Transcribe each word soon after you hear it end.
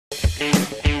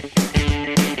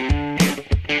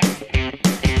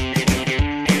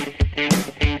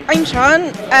Sean,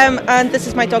 and this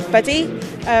is my dog Buddy.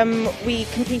 We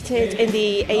competed in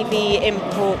the AV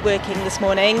import working this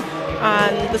morning,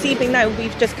 and this evening now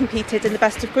we've just competed in the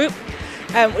best of group,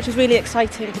 which is really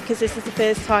exciting because this is the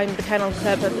first time the Kennel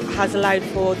Club has allowed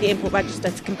for the import register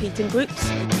to compete in groups.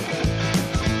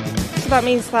 So that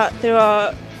means that there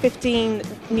are 15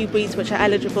 new breeds which are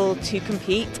eligible to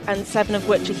compete, and 7 of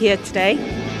which are here today.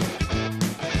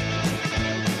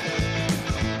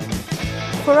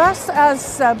 For us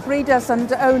as breeders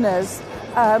and owners,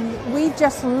 we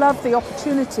just love the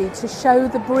opportunity to show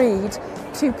the breed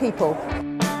to people.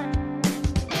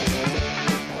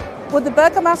 Well, the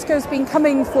Bergamasco's been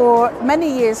coming for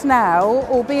many years now,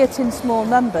 albeit in small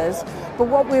numbers, but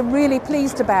what we're really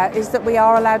pleased about is that we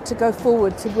are allowed to go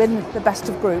forward to win the best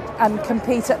of group and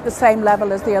compete at the same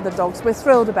level as the other dogs. We're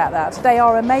thrilled about that. They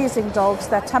are amazing dogs,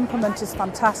 their temperament is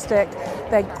fantastic,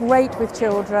 they're great with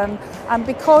children, and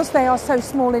because they are so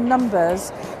small in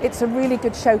numbers, it's a really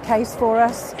good showcase for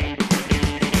us.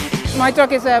 My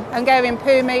dog is a Hungarian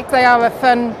Pumi. They are a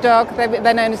fun dog,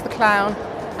 they're known as the clown,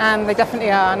 and they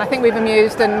definitely are, and I think we've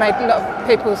amused and made a lot of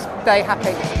people's day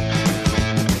happy.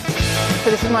 So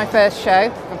this is my first show,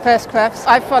 my first Crufts.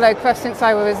 I've followed Crufts since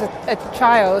I was a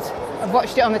child. I've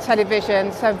watched it on the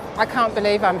television, so I can't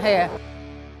believe I'm here.